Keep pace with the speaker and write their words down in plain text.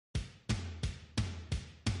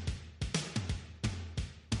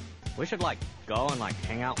We should, go and,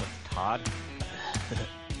 hang out with Todd.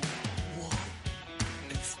 Whoa,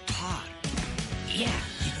 it's Todd. Yeah.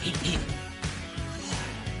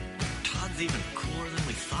 Todd's even cooler than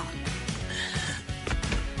we thought.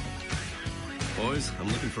 Boys, I'm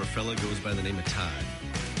looking for a fella who goes by the name of Todd.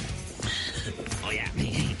 Oh, yeah.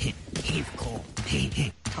 He's cool.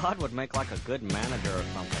 Todd would make, a good manager or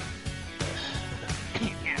something.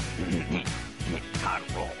 Todd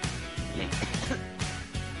roll.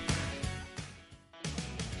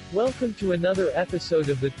 Welcome to another episode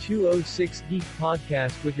of the 206 Geek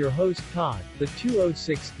Podcast with your host Todd, the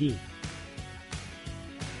 206 Geek.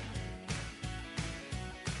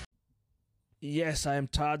 Yes, I am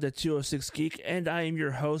Todd, the 206 Geek, and I am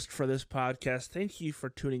your host for this podcast. Thank you for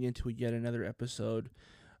tuning into yet another episode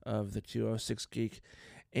of the 206 Geek.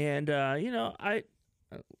 And, the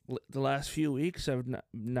last few weeks I've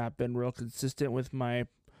not been real consistent with my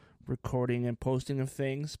recording and posting of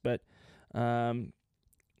things, but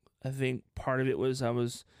I think part of it was I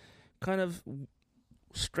was kind of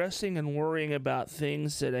stressing and worrying about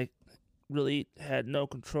things that I really had no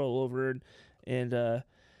control over, and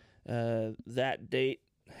that date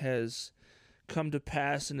has come to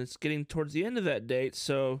pass, and it's getting towards the end of that date,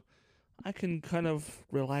 so I can kind of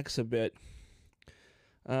relax a bit.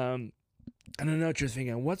 I don't know what you're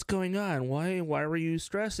thinking. What's going on? Why were you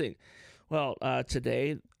stressing? Well,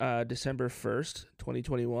 today, December 1st,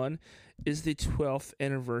 2021, is the 12th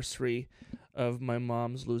anniversary of my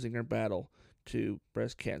mom's losing her battle to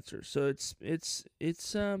breast cancer. So it's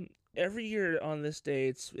every year on this day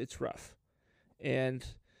it's rough, and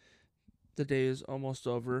the day is almost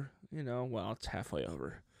over. It's halfway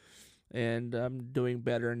over, and I'm doing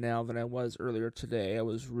better now than I was earlier today. I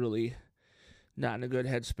was really not in a good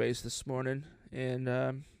headspace this morning, and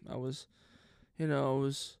I was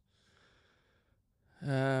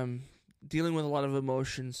dealing with a lot of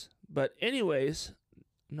emotions. But anyways,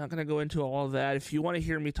 I'm not going to go into all of that. If you want to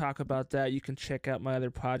hear me talk about that, you can check out my other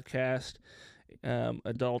podcast,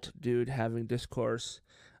 Adult Dude Having Discourse.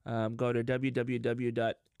 Go to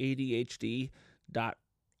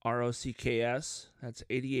www.adhd.rocks. That's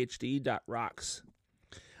adhd.rocks.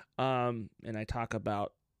 And I talk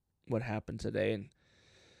about what happened today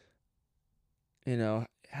and,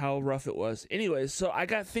 how rough it was. Anyways, so I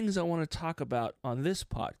got things I want to talk about on this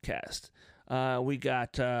podcast. We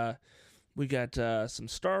got some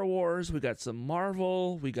Star Wars, we got some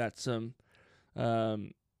Marvel, we got some,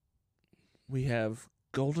 we have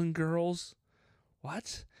Golden Girls.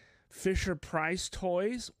 What? Fisher Price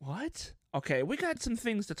toys. What? Okay, we got some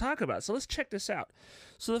things to talk about, so let's check this out.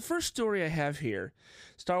 So the first story I have here,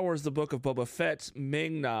 Star Wars: The Book of Boba Fett,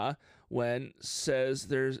 Ming-Na Wen says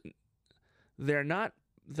they're not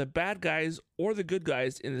the bad guys or the good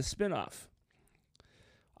guys in the spinoff.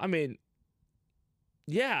 Boba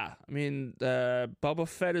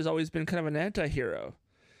Fett has always been kind of an anti-hero,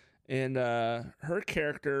 and her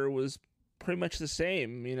character was pretty much the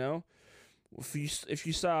same. If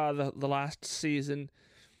you saw the last season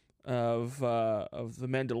of The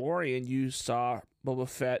Mandalorian, you saw Boba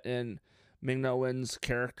Fett and Ming-Na Wen's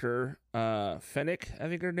character, Fennec, I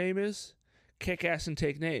think her name is, kick ass and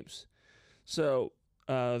take names. So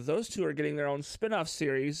those two are getting their own spin-off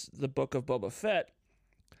series, The Book of Boba Fett.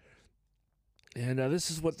 And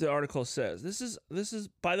this is what the article says. This is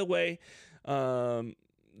by the way,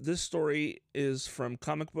 this story is from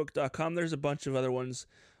comicbook.com. There's a bunch of other ones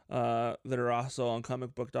that are also on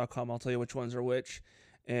comicbook.com. I'll tell you which ones are which.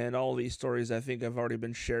 And all these stories, I think, have already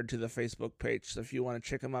been shared to the Facebook page. So if you want to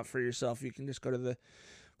check them out for yourself, you can just go to the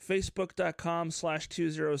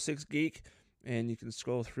facebook.com/206geek, and you can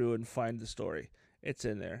scroll through and find the story. It's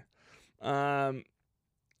in there. Let's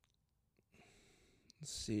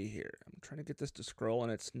see here. I'm trying to get this to scroll,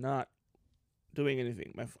 and it's not doing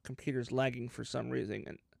anything. My computer's lagging for some reason,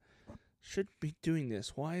 and should be doing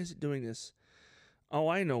this. Why is it doing this? Oh,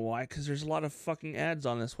 I know why, because there's a lot of fucking ads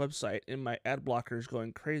on this website, and my ad blocker is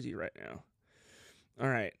going crazy right now. All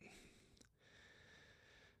right.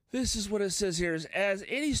 This is what it says here. As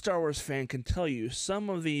any Star Wars fan can tell you, some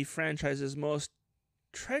of the franchise's most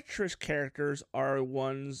treacherous characters are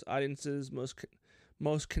ones audiences most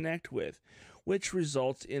connect with, which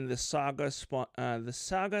results in the saga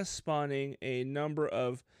spawning a number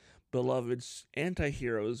of beloved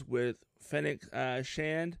anti-heroes, with Fennec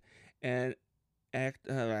Shand and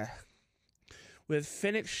with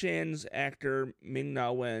Fennec Shand's actor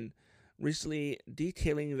Ming-Na Wen recently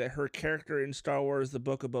detailing that her character in Star Wars: The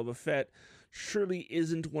Book of Boba Fett surely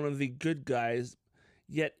isn't one of the good guys,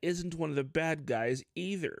 yet isn't one of the bad guys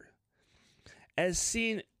either. As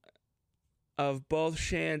seen of both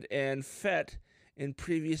Shand and Fett in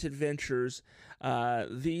previous adventures,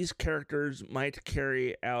 these characters might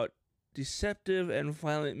carry out deceptive and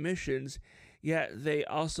violent missions, yet they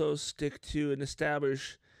also stick to an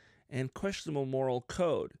established and questionable moral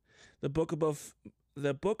code. The Book of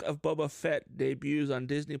Boba Fett debuts on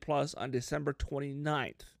Disney Plus on December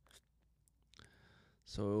 29th.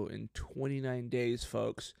 So in 29 days,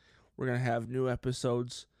 folks, we're going to have new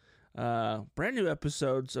episodes, brand new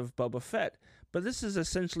episodes of Boba Fett. But this is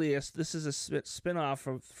essentially a spin-off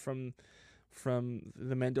from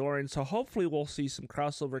The Mandalorian. So hopefully we'll see some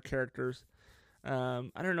crossover characters. I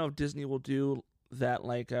don't know if Disney will do that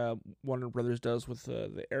like Warner Brothers does with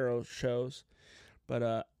the Arrow shows.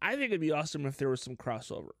 But I think it'd be awesome if there was some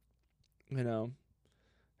crossover. You know,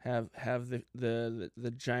 have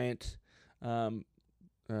the giant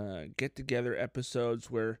get together episodes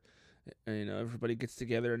where everybody gets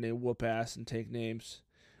together and they whoop ass and take names.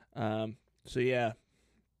 So yeah,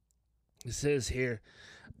 it says here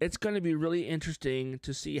it's going to be really interesting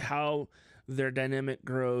to see how their dynamic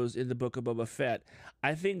grows in the Book of Boba Fett.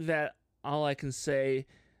 I think that all I can say,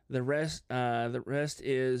 the rest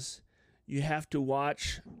is you have to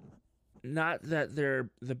watch. Not that they're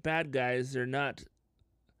the bad guys; they're not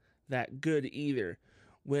that good either.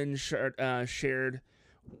 When shared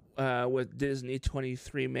with Disney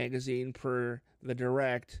 23 magazine per the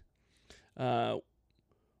direct,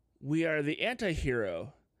 we are the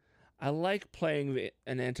anti-hero. I like playing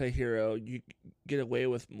an anti-hero. You get away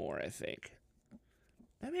with more, I think.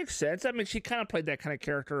 That makes sense. I mean, she kind of played that kind of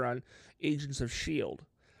character on Agents of S.H.I.E.L.D.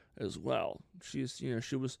 as well. She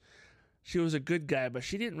was a good guy, but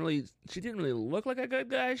she didn't really look like a good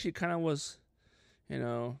guy. She kind of was,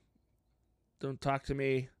 don't talk to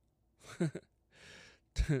me.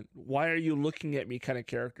 Why are you looking at me kind of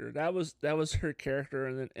character. That was her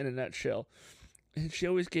character in a nutshell. And she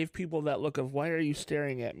always gave people that look of, why are you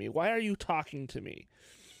staring at me? Why are you talking to me?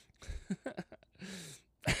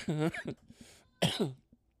 What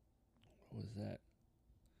was that?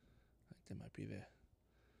 I think that might be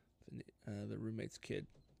the roommate's kid.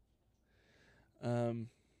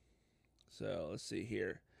 So let's see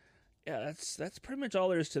here. Yeah, that's pretty much all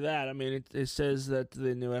there is to that. I mean, it says that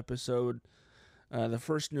the new episode, the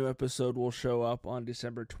first new episode will show up on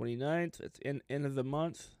December 29th. It's end of the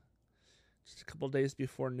month, just a couple days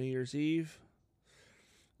before New Year's Eve.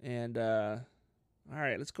 And all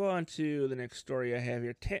right, let's go on to the next story I have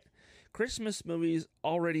here. Christmas movies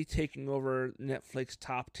already taking over Netflix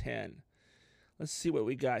top 10. Let's see what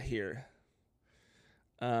we got here.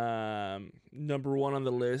 Number 1 on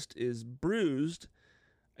the list is Bruised.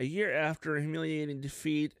 A year after a humiliating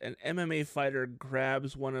defeat, an MMA fighter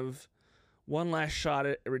grabs one last shot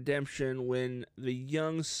at redemption when the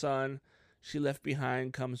young son she left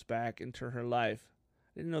behind comes back into her life.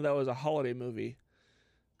 I didn't know that was a holiday movie.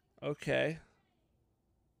 Okay.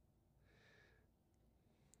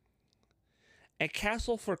 A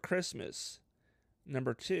Castle for Christmas,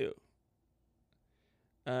 number 2.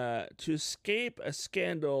 To escape a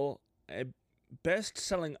scandal, a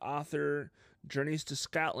best-selling author journeys to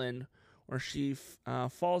Scotland, where she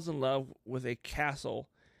falls in love with a castle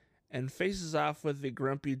and faces off with the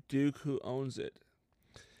grumpy duke who owns it.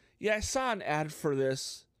 Yeah, I saw an ad for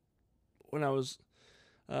this when I was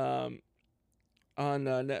on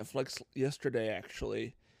Netflix yesterday,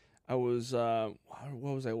 actually. I was, what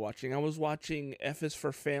was I watching? I was watching F is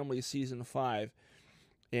for Family Season 5.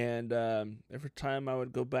 And every time I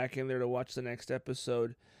would go back in there to watch the next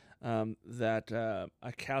episode, that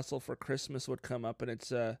A Castle for Christmas would come up, and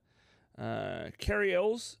it's Carrie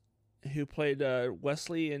Ells, who played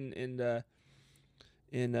Wesley in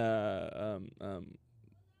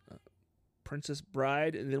Princess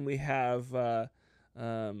Bride, and then we have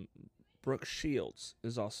Brooke Shields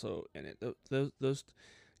is also in it. Those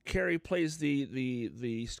Carrie plays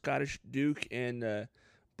the Scottish Duke, and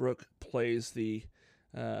Brooke plays the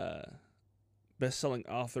best-selling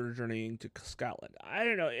author journeying to Scotland. I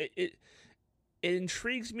don't know. It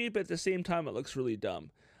intrigues me, but at the same time, it looks really dumb.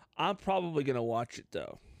 I'm probably gonna watch it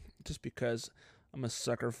though, just because I'm a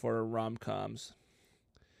sucker for rom-coms.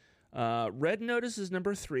 Red Notice is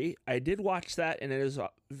number 3. I did watch that, and it is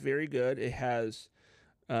very good. It has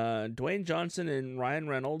Dwayne Johnson and Ryan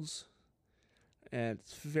Reynolds, and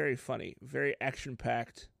it's very funny, very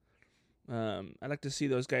action-packed. I'd like to see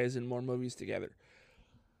those guys in more movies together.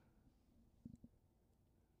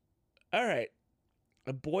 All right,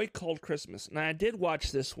 A Boy Called Christmas. Now, I did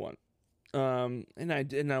watch this one, and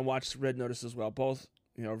I watched Red Notice as well. Both,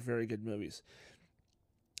 very good movies.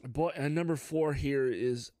 Number 4 here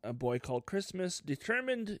is A Boy Called Christmas.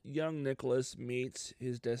 Determined young Nicholas meets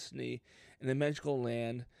his destiny in a magical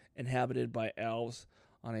land inhabited by elves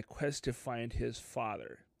on a quest to find his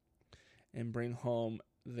father and bring home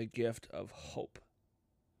the gift of hope.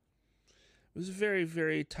 It was a very,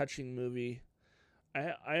 very touching movie.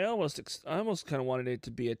 I almost kind of wanted it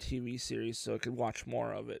to be a TV series so I could watch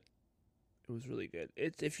more of it. It was really good.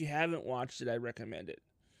 If you haven't watched it, I recommend it.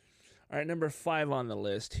 All right, number 5 on the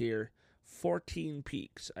list here, 14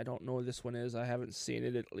 Peaks. I don't know what this one is. I haven't seen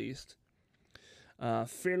it at least.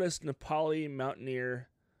 Fearless Nepali mountaineer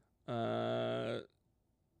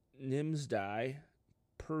Nimsdai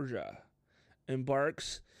Persia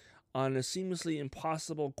embarks on a seamlessly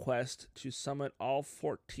impossible quest to summit all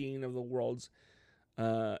 14 of the world's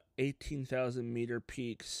 18,000 meter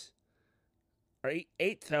peaks, or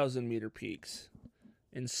 8,000 meter peaks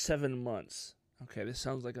in 7 months. Okay, this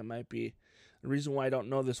sounds like it might be. The reason why I don't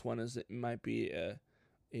know this one is it might be a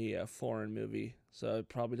foreign movie, so it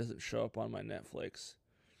probably doesn't show up on my Netflix.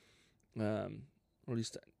 Or at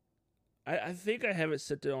least I think I have it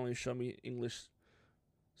set to only show me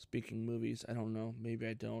English-speaking movies. I don't know. Maybe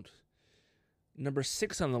I don't. Number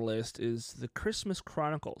 6 on the list is The Christmas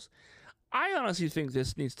Chronicles. I honestly think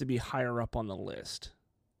this needs to be higher up on the list.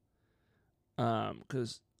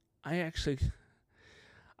 Because I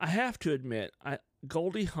have to admit,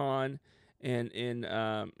 Goldie Hawn and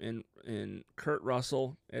Kurt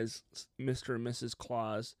Russell as Mr. and Mrs.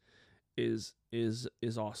 Claus is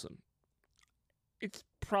awesome. It's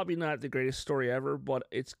probably not the greatest story ever, but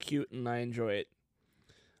it's cute and I enjoy it.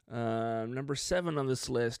 Number 7 on this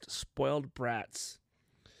list, Spoiled Brats.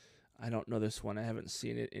 I don't know this one. I haven't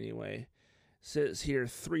seen it anyway. It says here,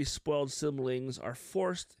 3 spoiled siblings are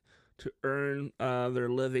forced to earn their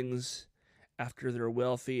livings after their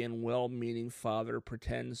wealthy and well-meaning father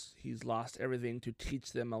pretends he's lost everything to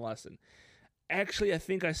teach them a lesson. Actually, I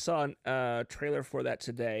think I saw a trailer for that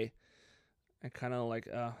today. I kind of like,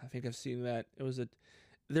 I think I've seen that.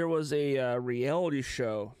 There was a reality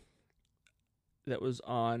show that was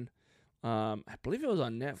on, I believe it was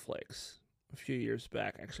on Netflix a few years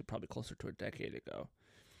back, actually probably closer to a decade ago.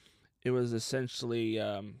 It was essentially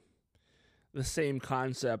the same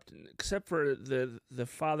concept, except for the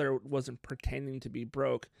father wasn't pretending to be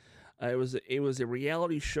broke. It was a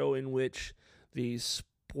reality show in which these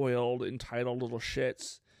spoiled, entitled little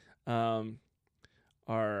shits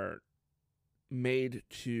are made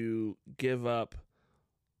to give up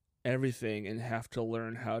everything and have to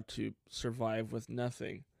learn how to survive with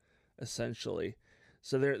nothing, essentially.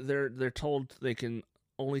 So they're told they can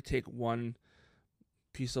only take one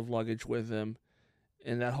piece of luggage with them,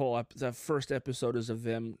 and that first episode is of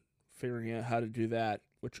them figuring out how to do that,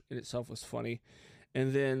 which in itself was funny.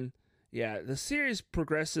 And then the series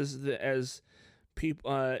progresses as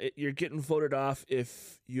people you're getting voted off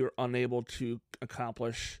if you're unable to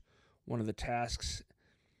accomplish one of the tasks,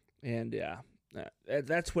 and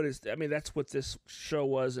that's what it's. I mean, that's what this show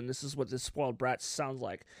was, and this is what this Spoiled Brats sounds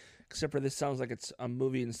like. Except for this sounds like it's a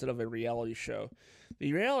movie instead of a reality show.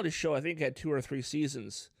 The reality show, I think, had 2 or 3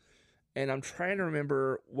 seasons, and I'm trying to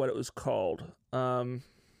remember what it was called. God,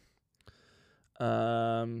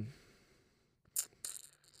 I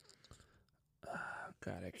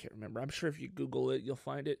can't remember. I'm sure if you Google it, you'll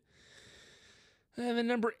find it. And then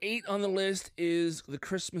number 8 on the list is The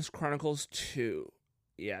Christmas Chronicles 2.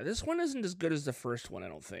 Yeah, this one isn't as good as the first one, I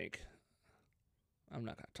don't think. I'm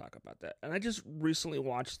not going to talk about that. And I just recently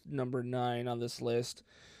watched number 9 on this list,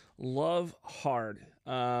 Love Hard.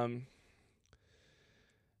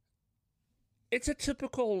 It's a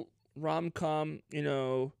typical rom-com,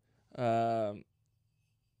 girl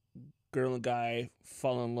and guy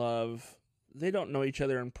fall in love. They don't know each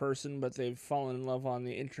other in person, but they've fallen in love on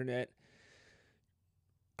the internet.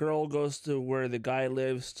 Girl goes to where the guy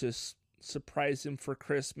lives to surprise him for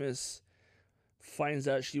Christmas, finds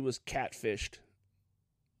out she was catfished,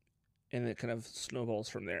 and it kind of snowballs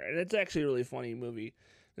from there. And it's actually a really funny movie.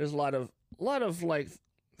 There's a lot of like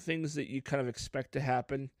things that you kind of expect to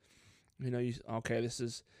happen. They're going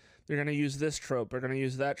to use this trope. They're going to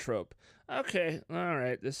use that trope. Okay, all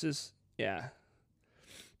right. It's a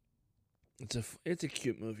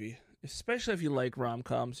cute movie, especially if you like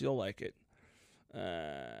rom-coms. You'll like it.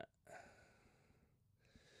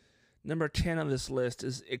 Number 10 on this list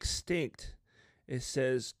is Extinct. It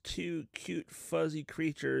says 2 cute fuzzy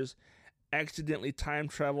creatures accidentally time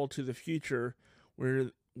travel to the future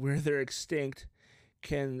where they're extinct.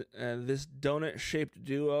 Can this donut-shaped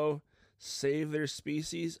duo save their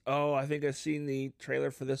species? Oh, I think I've seen the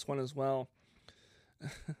trailer for this one as well.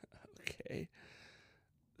 Okay.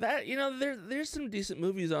 That, there's some decent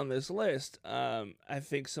movies on this list. I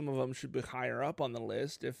think some of them should be higher up on the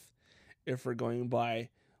list if we're going by,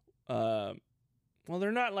 they're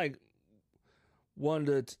not like 1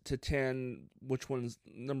 to 10, which one's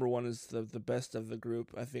number 1 is the best of the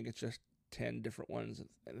group. I think it's just 10 different ones.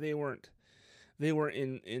 They weren't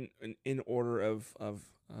in order of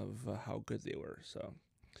how good they were. So,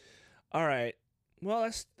 all right.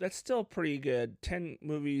 Well, that's still pretty good. 10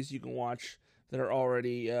 movies you can watch that are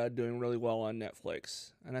already doing really well on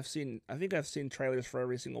Netflix. And I think I've seen trailers for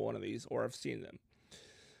every single one of these, or I've seen them.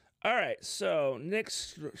 All right. So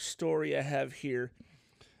next story I have here.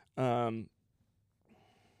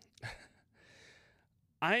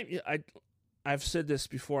 I've said this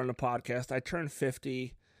before on the podcast. I turned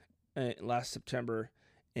 50 last September,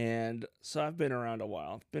 and so I've been around a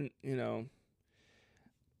while. Been,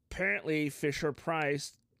 apparently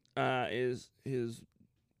Fisher-Price is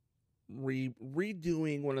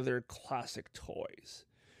redoing one of their classic toys.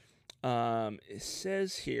 It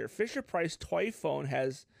says here, Fisher-Price toy phone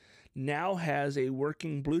now has a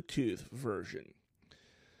working Bluetooth version.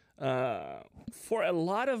 For a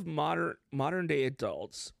lot of modern day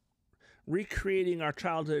adults, recreating our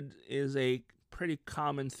childhood is a pretty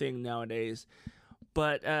common thing nowadays.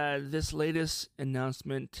 But this latest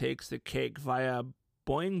announcement takes the cake via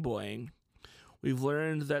Boing Boing. We've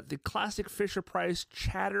learned that the classic Fisher-Price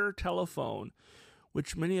chatter telephone,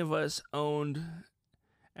 which many of us owned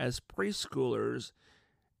as preschoolers,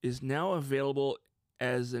 is now available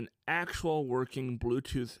as an actual working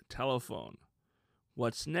Bluetooth telephone.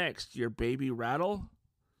 What's next? Your baby rattle?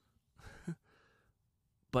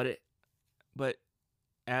 but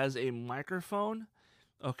as a microphone?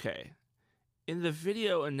 Okay. In the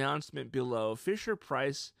video announcement below,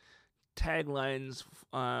 Fisher-Price taglines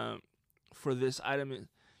for this item: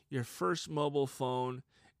 your first mobile phone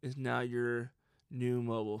is now your new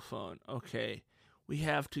mobile phone. Okay. We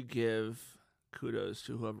have to give kudos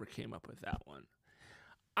to whoever came up with that one.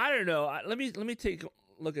 I don't know. Let me take a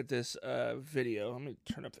look at this video. Let me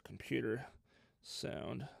turn up the computer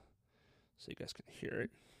sound so you guys can hear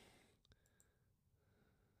it.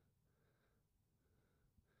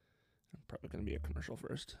 I'm probably going to be a commercial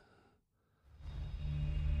first.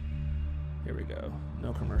 Here we go.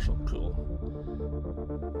 No commercial. Cool.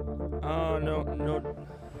 Oh, no.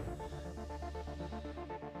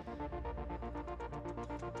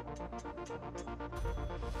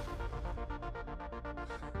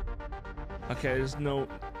 Okay, there's no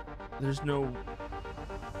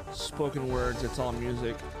spoken words. It's all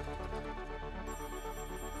music.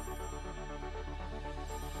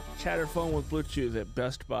 Chatter phone with Bluetooth at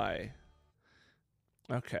Best Buy.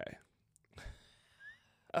 Okay.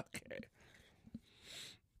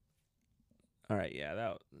 All right,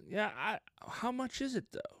 how much is it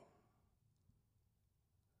though?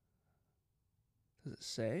 Does it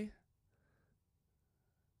say?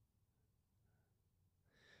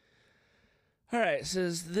 All right, it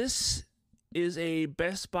says this is a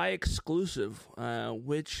Best Buy exclusive,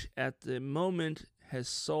 which at the moment has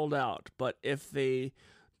sold out. But if they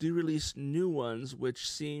do release new ones, which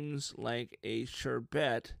seems like a sure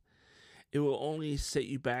bet, it will only set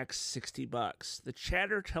you back $60. The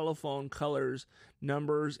chatter telephone colors,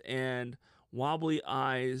 numbers, and wobbly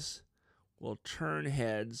eyes will turn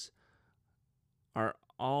heads are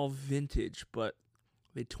all vintage, but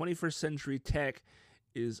the 21st century tech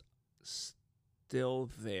is still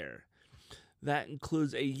there. That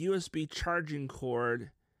includes a USB charging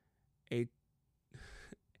cord, a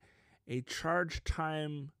charge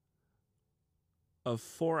time of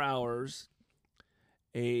 4 hours,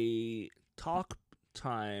 a talk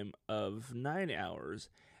time of 9 hours,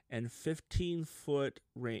 and 15-foot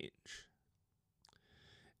range.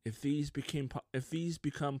 If these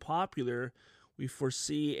become popular, we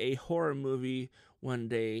foresee a horror movie one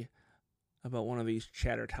day about one of these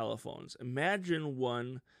chatter telephones. Imagine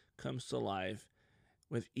one comes to life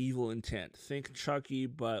with evil intent. Think Chucky,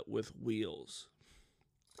 but with wheels.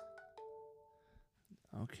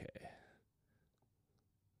 Okay.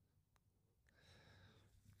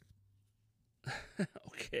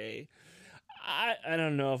 Okay. I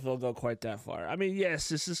don't know if they'll go quite that far. I mean, yes,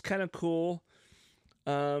 this is kind of cool.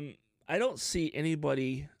 I don't see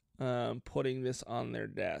anybody putting this on their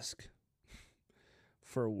desk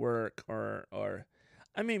for work or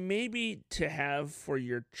I mean, maybe to have for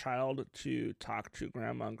your child to talk to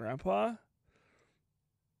grandma and grandpa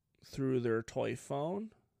through their toy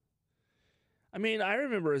phone. I mean, I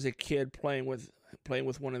remember as a kid playing with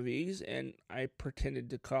one of these, and I pretended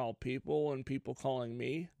to call people and people calling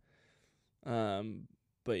me.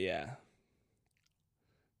 But yeah.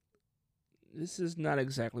 This is not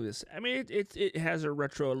exactly the same. I mean, it has a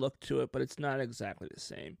retro look to it, but it's not exactly the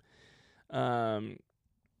same.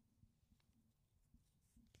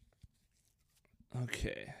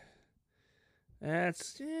 Okay.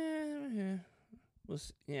 That's, yeah.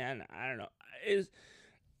 Yeah, I don't know. Is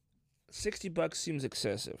 $60 seems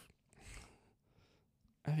excessive.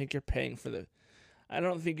 I think you're paying for the. I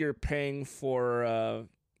don't think you're paying for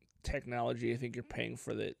technology. I think you're paying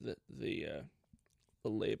for the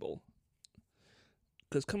label.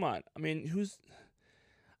 Because come on, I mean,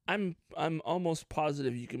 I'm almost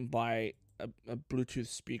positive you can buy a Bluetooth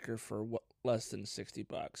speaker for less than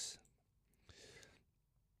 $60.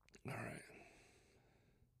 All right.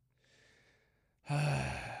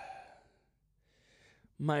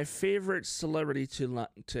 My favorite celebrity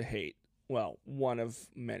to hate. Well, one of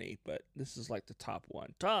many, but this is like the top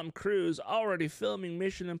one. Tom Cruise already filming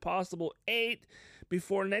Mission Impossible 8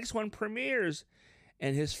 before next one premieres,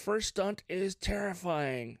 and his first stunt is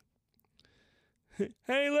terrifying.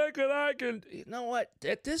 Hey, look what I can... You know what?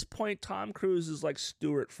 At this point, Tom Cruise is like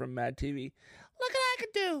Stewart from Mad TV. Look what I can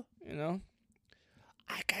do! You know?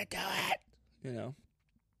 I can do it! You know?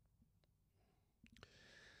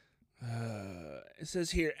 It says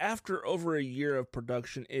here, after over a year of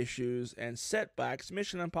production issues and setbacks,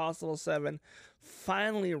 Mission Impossible 7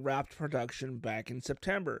 finally wrapped production back in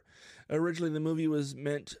September. Originally, the movie was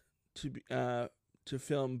meant to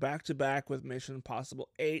film back-to-back with Mission Impossible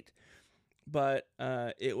 8, but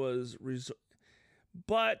it was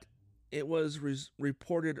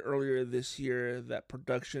reported earlier this year that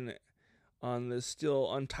production on the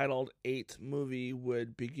still untitled 8th movie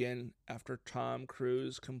would begin after Tom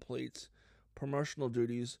Cruise completes promotional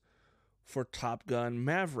duties for Top Gun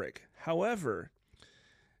Maverick. However,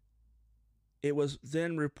 it was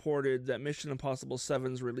then reported that Mission Impossible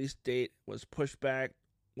 7's release date was pushed back,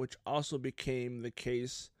 which also became the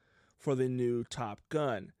case for the new Top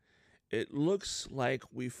Gun. It looks like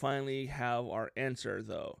we finally have our answer,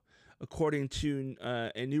 though. According to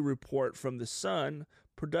a new report from The Sun,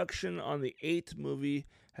 production on the 8th movie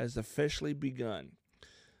has officially begun.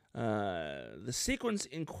 The sequence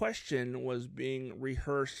in question was being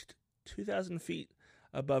rehearsed 2,000 feet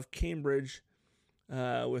above Cambridge,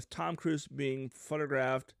 with Tom Cruise being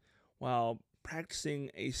photographed while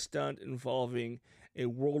practicing a stunt involving a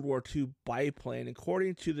World War II biplane.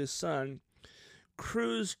 According to The Sun,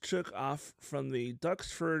 Cruise took off from the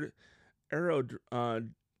Duxford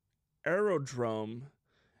Aerodrome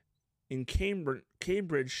in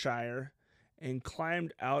Cambridgeshire and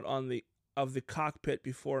climbed out of the cockpit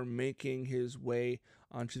before making his way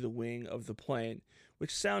onto the wing of the plane,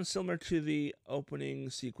 which sounds similar to the opening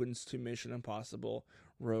sequence to Mission Impossible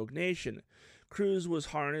Rogue Nation. Cruise was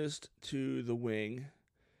harnessed to the wing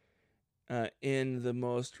in the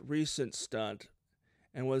most recent stunt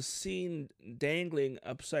and was seen dangling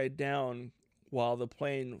upside down while the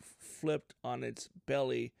plane flipped on its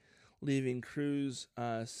belly, leaving Cruise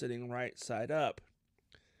sitting right side up.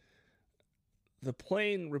 The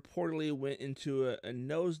plane reportedly went into a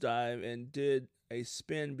nosedive and did a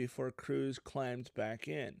spin before Cruise climbed back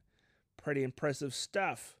in. Pretty impressive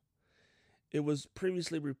stuff. It was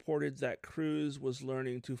previously reported that Cruise was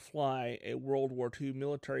learning to fly a World War II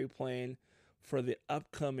military plane for the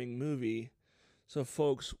upcoming movie, so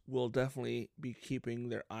folks will definitely be keeping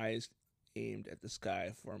their eyes aimed at the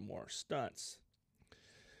sky for more stunts.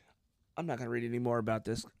 I'm not gonna read any more about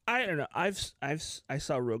this. I don't know. I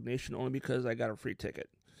saw Rogue Nation only because I got a free ticket,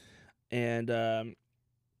 and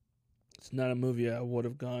it's not a movie I would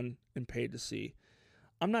have gone and paid to see.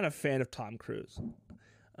 I'm not a fan of Tom Cruise,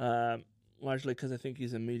 largely because I think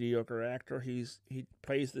he's a mediocre actor. He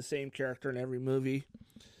plays the same character in every movie,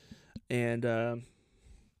 and the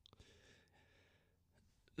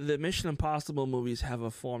Mission Impossible movies have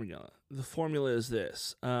a formula. The formula is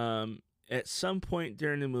this: at some point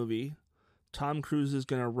during the movie, Tom Cruise is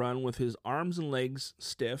going to run with his arms and legs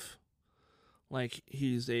stiff, like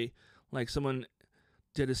someone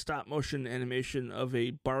did a stop motion animation of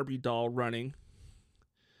a Barbie doll running.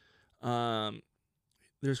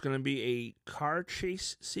 There's going to be a car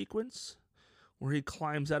chase sequence where he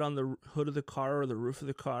climbs out on the hood of the car or the roof of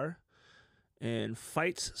the car and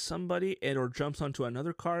fights somebody or jumps onto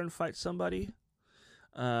another car and fights somebody.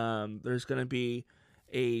 There's going to be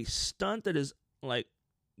a stunt that is like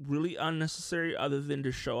really unnecessary other than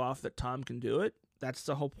to show off that Tom can do it. That's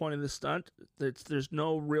the whole point of the stunt. There's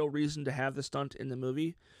no real reason to have the stunt in the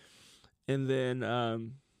movie. And then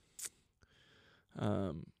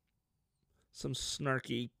some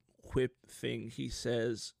snarky quip thing he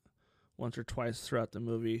says once or twice throughout the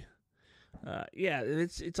movie.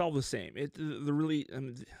 It's all the same. The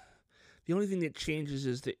only thing that changes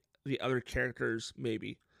is the other characters,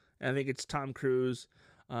 maybe. And I think it's Tom Cruise,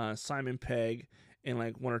 Simon Pegg, and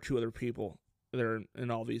like one or two other people that are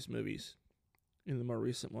in all these movies, in the more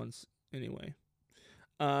recent ones, anyway.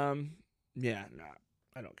 I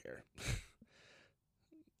don't care.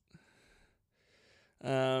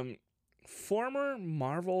 Former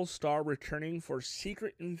Marvel star returning for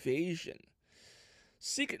Secret Invasion.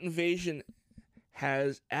 Secret Invasion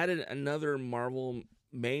has added another Marvel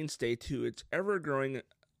mainstay to its ever-growing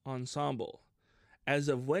ensemble. As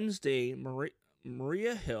of Wednesday,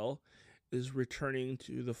 Maria Hill is returning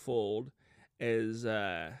to the fold as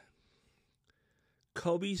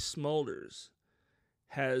Kobe Smulders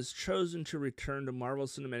has chosen to return to Marvel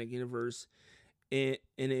Cinematic Universe in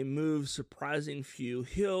a move surprising few.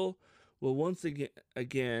 Hill will once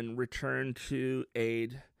again return to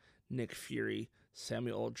aid Nick Fury,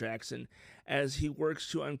 Samuel L. Jackson, as he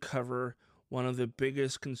works to uncover one of the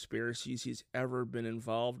biggest conspiracies he's ever been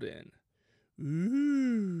involved in.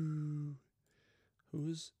 Ooh.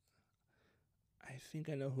 I think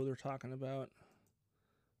I know who they're talking about.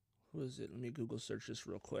 Who is it? Let me Google search this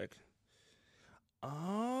real quick.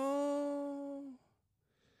 Oh,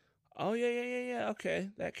 yeah. Okay,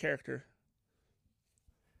 that character.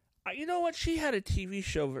 You know what? She had a TV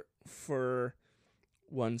show for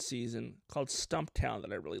one season called Stumptown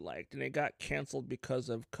that I really liked, and it got canceled because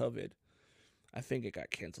of COVID. I think it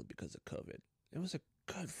got canceled because of COVID. It was a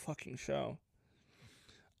good fucking show.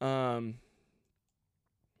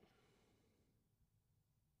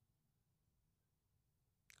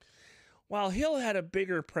 While Hill had a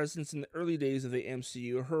bigger presence in the early days of the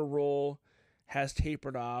MCU, her role has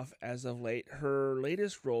tapered off as of late. Her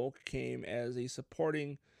latest role came as a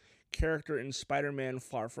supporting character in Spider-Man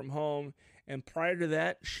Far From Home, and prior to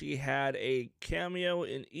that, she had a cameo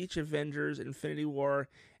in each Avengers, Infinity War,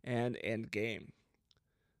 and Endgame.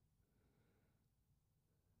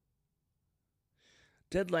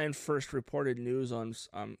 Deadline first reported news on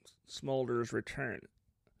Smulders' return.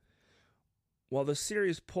 While the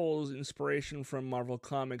series pulls inspiration from Marvel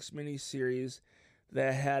Comics miniseries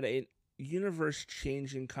that had a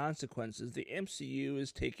universe-changing consequences, the MCU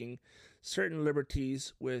is taking certain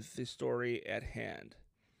liberties with the story at hand.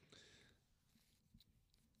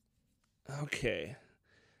 Okay. It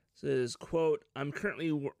says, quote, I'm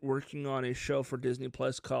currently working on a show for Disney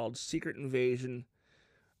Plus called Secret Invasion,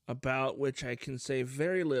 about which I can say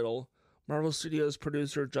very little. Marvel Studios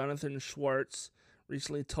producer Jonathan Schwartz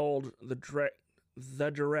recently told the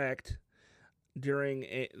Direct during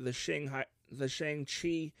the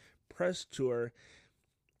Shang-Chi press tour,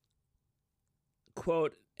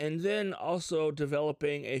 quote, and then also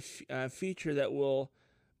developing a feature that will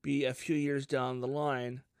be a few years down the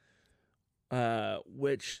line, about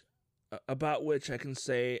which I can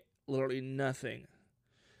say literally nothing.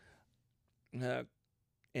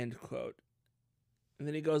 End quote. And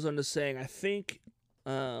then he goes on to saying, I think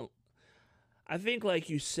like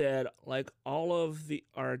you said, like all of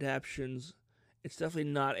our adaptions, it's definitely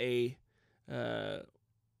not it's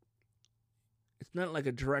not like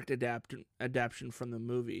a direct adaptation from the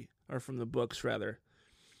movie, or from the books rather.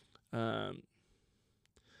 Although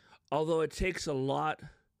it takes a lot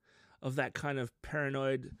of that kind of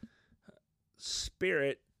paranoid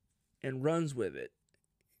spirit and runs with it.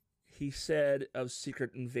 He said of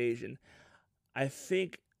Secret Invasion, I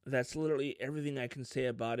think that's literally everything I can say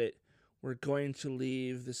about it. We're going to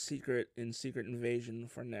leave the secret in Secret Invasion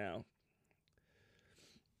for now.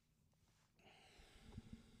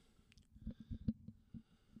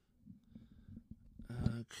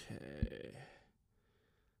 Okay.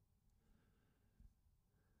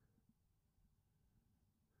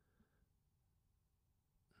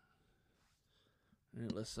 And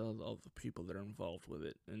it lists all the people that are involved with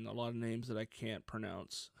it, and a lot of names that I can't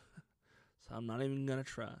pronounce. So I'm not even going to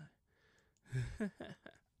try.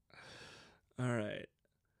 Alright.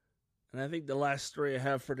 And I think the last story I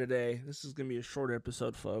have for today, this is going to be a short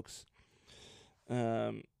episode, folks.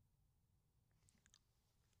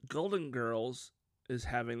 Golden Girls is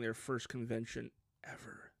having their first convention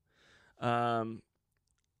ever.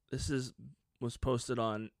 This was posted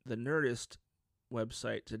on the Nerdist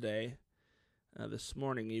website today, this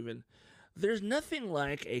morning even. There's nothing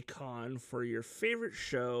like a con for your favorite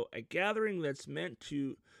show, a gathering that's meant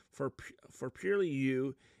for purely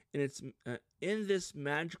you. And it's in this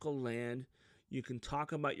magical land. You can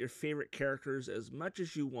talk about your favorite characters as much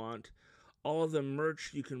as you want. All of the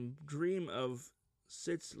merch you can dream of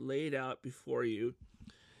sits laid out before you.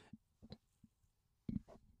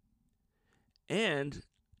 And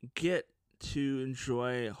get to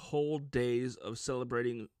enjoy whole days of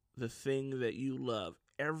celebrating the thing that you love.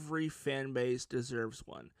 Every fan base deserves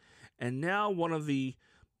one. And now one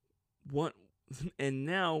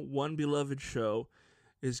beloved show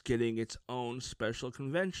is getting its own special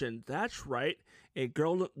convention. That's right, a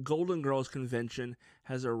Golden Girls convention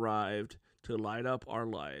has arrived to light up our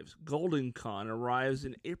lives. Golden Con arrives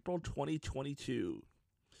in April 2022.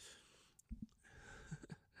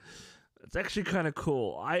 It's actually kind of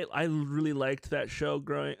cool. I really liked that show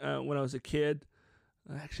growing when I was a kid.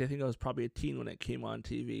 Actually, I think I was probably a teen when it came on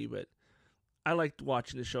TV, but I liked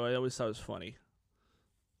watching the show. I always thought it was funny.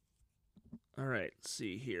 All right, let's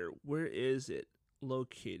see here. Where is it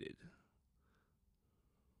located?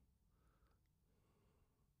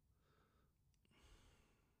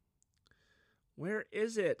 Where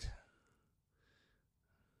is it?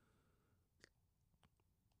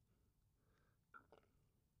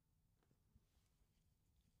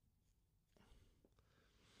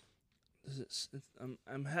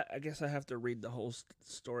 I guess I have to read the whole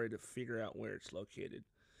story to figure out where it's located.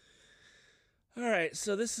 All right,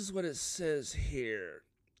 so this is what it says here.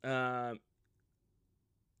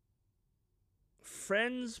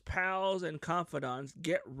 Friends, pals, and confidants,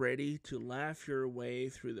 get ready to laugh your way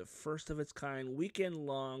through the first of its kind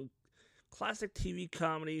weekend-long classic TV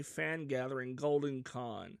comedy fan gathering, Golden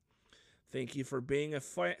Con. Thank you for being a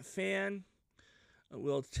fan.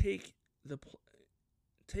 Will take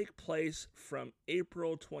place from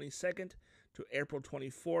April 22nd to April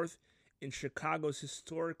 24th in Chicago's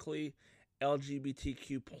historically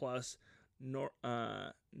LGBTQ plus North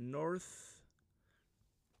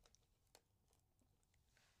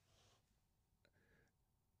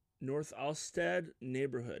Alstead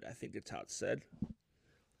neighborhood. I think that's how it's said.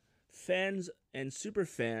 Fans and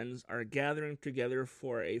superfans are gathering together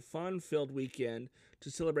for a fun-filled weekend to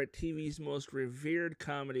celebrate TV's most revered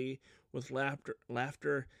comedy with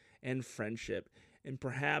laughter and friendship, and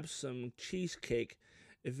perhaps some cheesecake.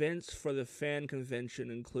 Events for the fan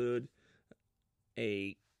convention include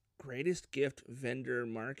a greatest gift vendor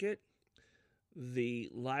market, the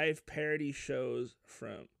live parody shows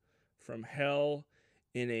from Hell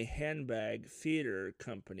in a Handbag Theater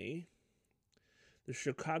Company, the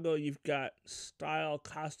Chicago You've Got Style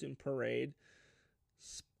Costume Parade,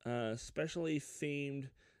 specially themed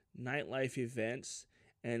nightlife events,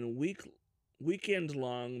 and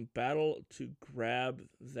weekend-long battle to grab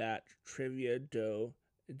that trivia dough.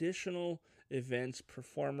 Additional events,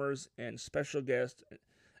 performers, and special guest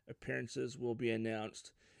appearances will be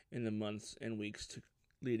announced in the months and weeks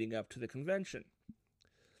leading up to the convention.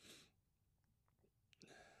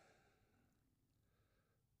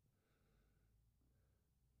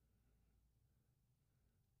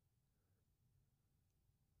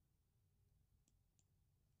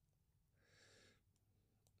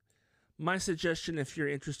 My suggestion, if you're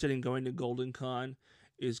interested in going to Golden Con,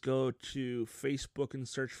 is go to Facebook and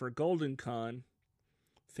search for Golden Con.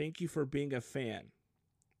 Thank you for being a fan.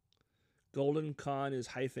 Golden Con is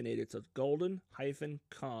hyphenated, so it's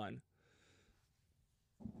Golden-Con.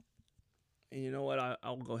 And you know what?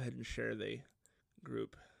 I'll go ahead and share the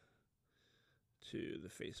group to the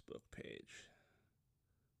Facebook page.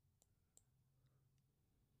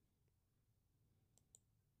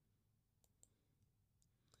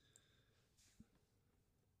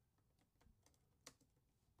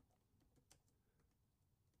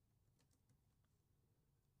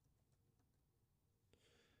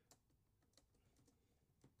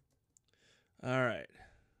 All right.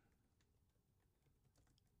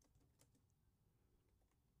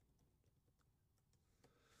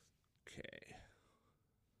 Okay.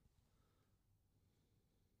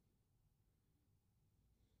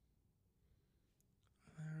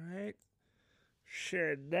 All right.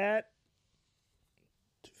 Shared that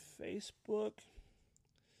to Facebook.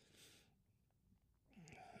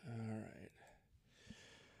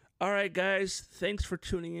 All right, guys. Thanks for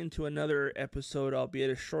tuning in to another episode,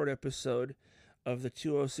 albeit a short episode, of the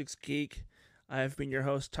 206 Geek. I've been your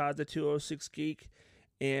host, Todd the 206 Geek,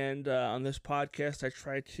 and on this podcast, I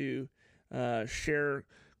try to share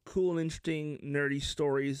cool and interesting nerdy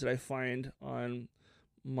stories that I find on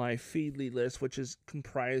my Feedly list, which is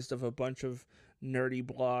comprised of a bunch of nerdy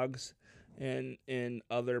blogs and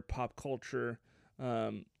other pop culture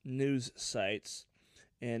news sites.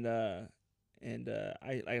 And I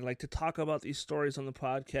like to talk about these stories on the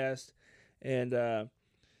podcast. And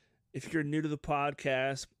if you're new to the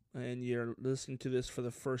podcast and you're listening to this for the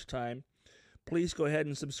first time, please go ahead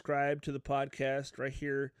and subscribe to the podcast right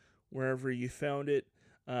here, wherever you found it.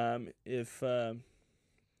 If what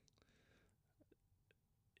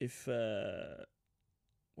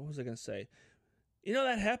was I gonna say? You know,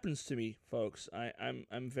 that happens to me, folks.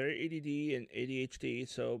 I'm very ADD and ADHD,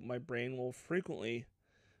 so my brain will frequently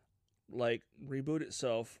reboot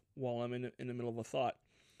itself while I'm in the middle of a thought,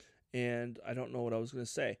 and I don't know what I was gonna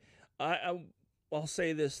say. I'll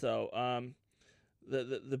say this though.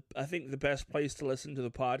 I think the best place to listen to the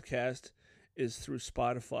podcast is through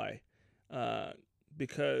Spotify,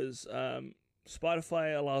 because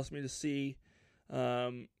Spotify allows me to see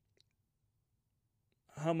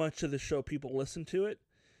how much of the show people listen to it,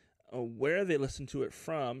 where they listen to it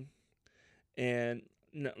from, and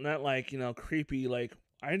not like, creepy, like,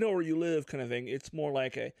 I know where you live kind of thing. It's more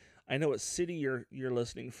like I know what city you're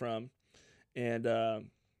listening from, and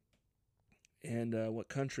what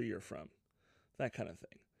country you're from, that kind of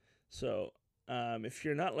thing. So if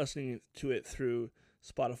you're not listening to it through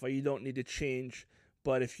Spotify, you don't need to change.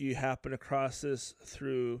 But if you happen across this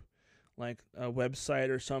through like a website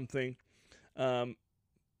or something,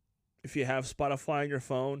 if you have Spotify on your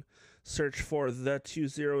phone, search for the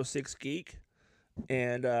 206 Geek,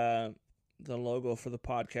 and the logo for the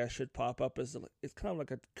podcast should pop up as it's kind of like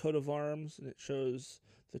a coat of arms, and it shows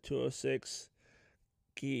the 206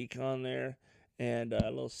 Geek on there, and a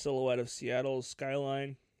little silhouette of Seattle's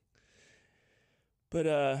skyline. But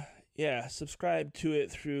yeah, subscribe to it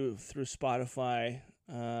through Spotify,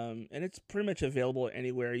 and it's pretty much available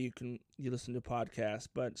anywhere you listen to podcasts.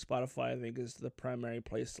 But Spotify, I think, is the primary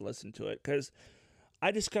place to listen to it, because I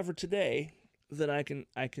discovered today that I can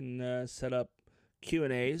set up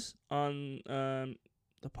Q&As on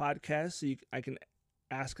the podcast, so I can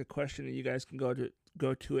ask a question, and you guys can go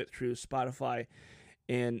to it through Spotify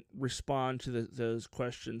and respond to those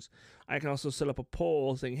questions. I can also set up a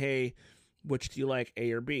poll saying, hey, which do you like,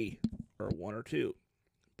 A or B, or 1 or 2?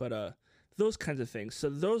 But those kinds of things. So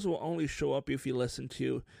those will only show up if you listen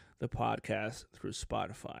to the podcast through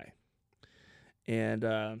Spotify. And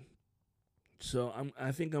so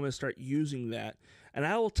I think I'm going to start using that. And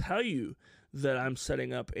I will tell you that I'm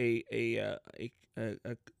setting up a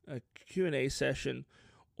Q&A session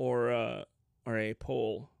or a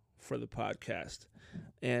poll for the podcast.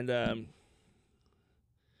 And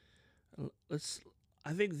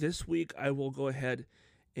I think this week I will go ahead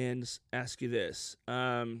and ask you this.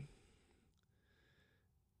 How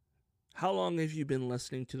long have you been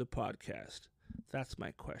listening to the podcast? That's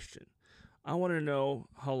my question. I want to know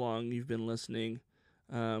how long you've been listening.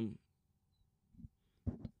 Yeah,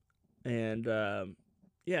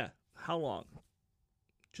 how long?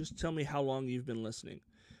 Just tell me how long you've been listening.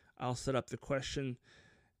 I'll set up the question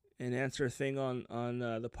and answer thing on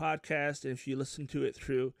the podcast. And if you listen to it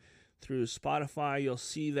through Spotify, you'll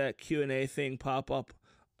see that Q&A thing pop up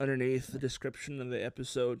underneath the description of the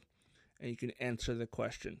episode, and you can answer the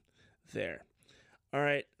question there. All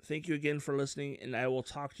right, thank you again for listening, and I will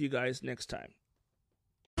talk to you guys next time.